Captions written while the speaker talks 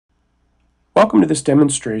Welcome to this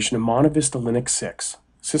demonstration of MontaVista Linux 6.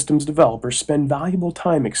 Systems developers spend valuable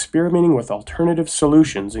time experimenting with alternative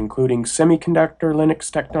solutions, including semiconductor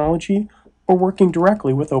Linux technology or working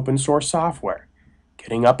directly with open source software.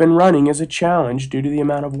 Getting up and running is a challenge due to the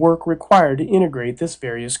amount of work required to integrate this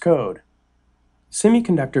various code.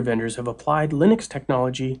 Semiconductor vendors have applied Linux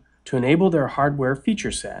technology to enable their hardware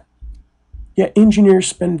feature set. Yet engineers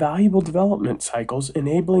spend valuable development cycles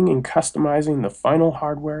enabling and customizing the final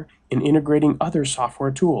hardware and integrating other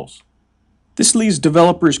software tools. This leaves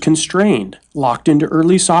developers constrained, locked into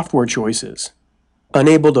early software choices,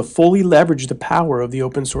 unable to fully leverage the power of the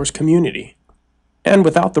open source community, and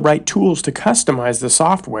without the right tools to customize the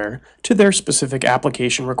software to their specific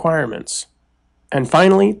application requirements. And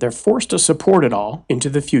finally, they're forced to support it all into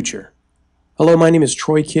the future. Hello, my name is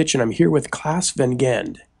Troy Kitch and I'm here with Klaas van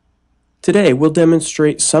Gend. Today, we'll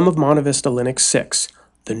demonstrate some of MontaVista Linux 6,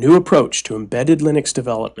 the new approach to embedded Linux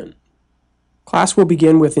development. Klaas will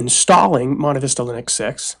begin with installing MontaVista Linux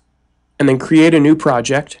 6, and then create a new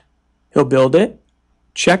project. He'll build it,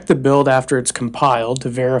 check the build after it's compiled to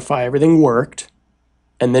verify everything worked,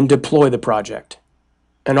 and then deploy the project.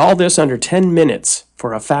 And all this under 10 minutes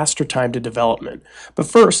for a faster time to development. But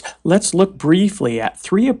first, let's look briefly at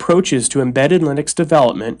 3 approaches to embedded Linux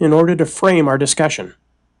development in order to frame our discussion.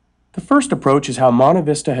 The first approach is how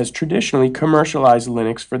MontaVista has traditionally commercialized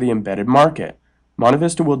Linux for the embedded market.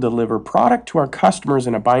 MontaVista will deliver product to our customers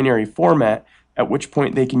in a binary format, at which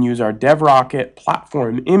point they can use our DevRocket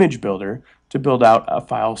platform image builder to build out a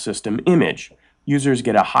file system image. Users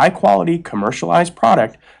get a high-quality commercialized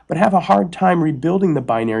product, but have a hard time rebuilding the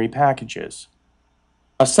binary packages.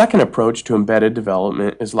 A second approach to embedded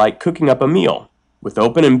development is like cooking up a meal. With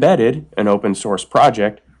Open Embedded, an open source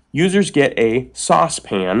project, users get a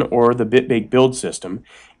saucepan, or the BitBake build system,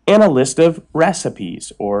 and a list of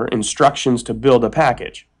recipes, or instructions to build a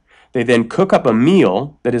package. They then cook up a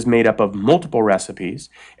meal that is made up of multiple recipes,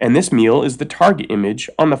 and this meal is the target image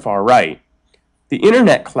on the far right. The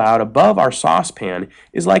internet cloud above our saucepan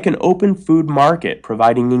is like an open food market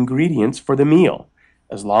providing ingredients for the meal.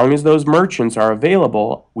 As long as those merchants are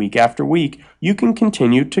available week after week, you can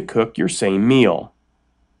continue to cook your same meal.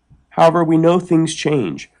 However, we know things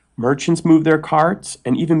change. Merchants move their carts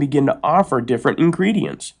and even begin to offer different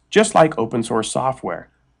ingredients, just like open source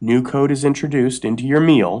software. New code is introduced into your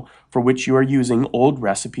meal for which you are using old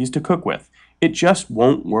recipes to cook with. It just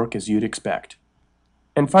won't work as you'd expect.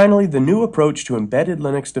 And finally, the new approach to embedded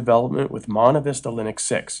Linux development with MontaVista Linux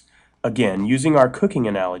 6. Again, using our cooking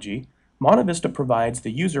analogy, MontaVista provides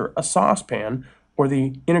the user a saucepan or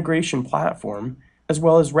the integration platform, as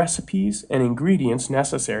well as recipes and ingredients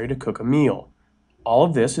necessary to cook a meal. All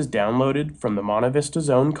of this is downloaded from the MontaVista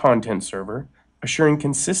Zone content server, assuring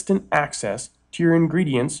consistent access to your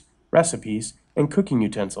ingredients, recipes, and cooking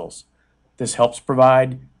utensils. This helps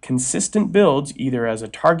provide consistent builds either as a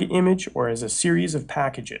target image or as a series of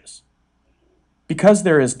packages. Because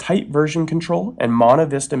there is tight version control and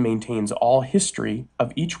MontaVista maintains all history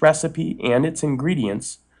of each recipe and its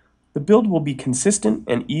ingredients, the build will be consistent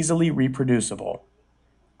and easily reproducible.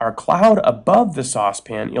 Our cloud above the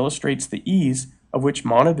saucepan illustrates the ease of which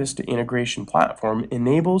MontaVista integration platform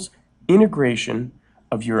enables integration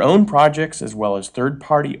of your own projects as well as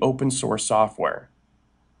third-party open source software.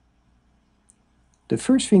 The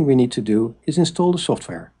first thing we need to do is install the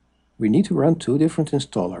software. We need to run 2 different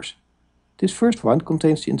installers. This first one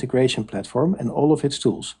contains the integration platform and all of its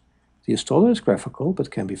tools. The installer is graphical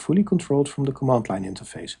but can be fully controlled from the command line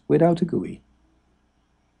interface without a GUI.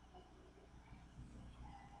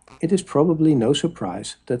 It is probably no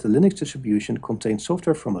surprise that the Linux distribution contains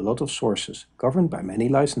software from a lot of sources, governed by many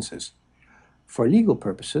licenses. For legal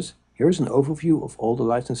purposes, here is an overview of all the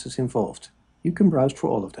licenses involved. You can browse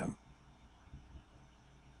through all of them.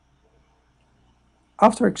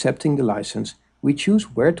 After accepting the license, we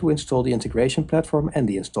choose where to install the integration platform, and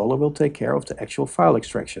the installer will take care of the actual file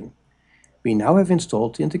extraction. We now have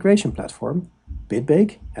installed the integration platform,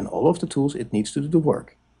 BitBake, and all of the tools it needs to do the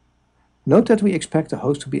work. Note that we expect the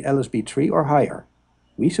host to be LSB 3 or higher.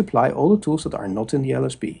 We supply all the tools that are not in the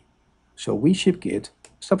LSB. So we ship Git,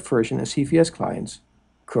 Subversion and CVS clients,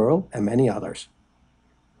 curl and many others.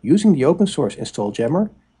 Using the open source install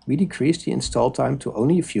jammer, we decrease the install time to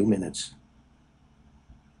only a few minutes.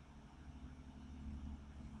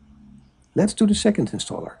 Let's do the second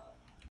installer.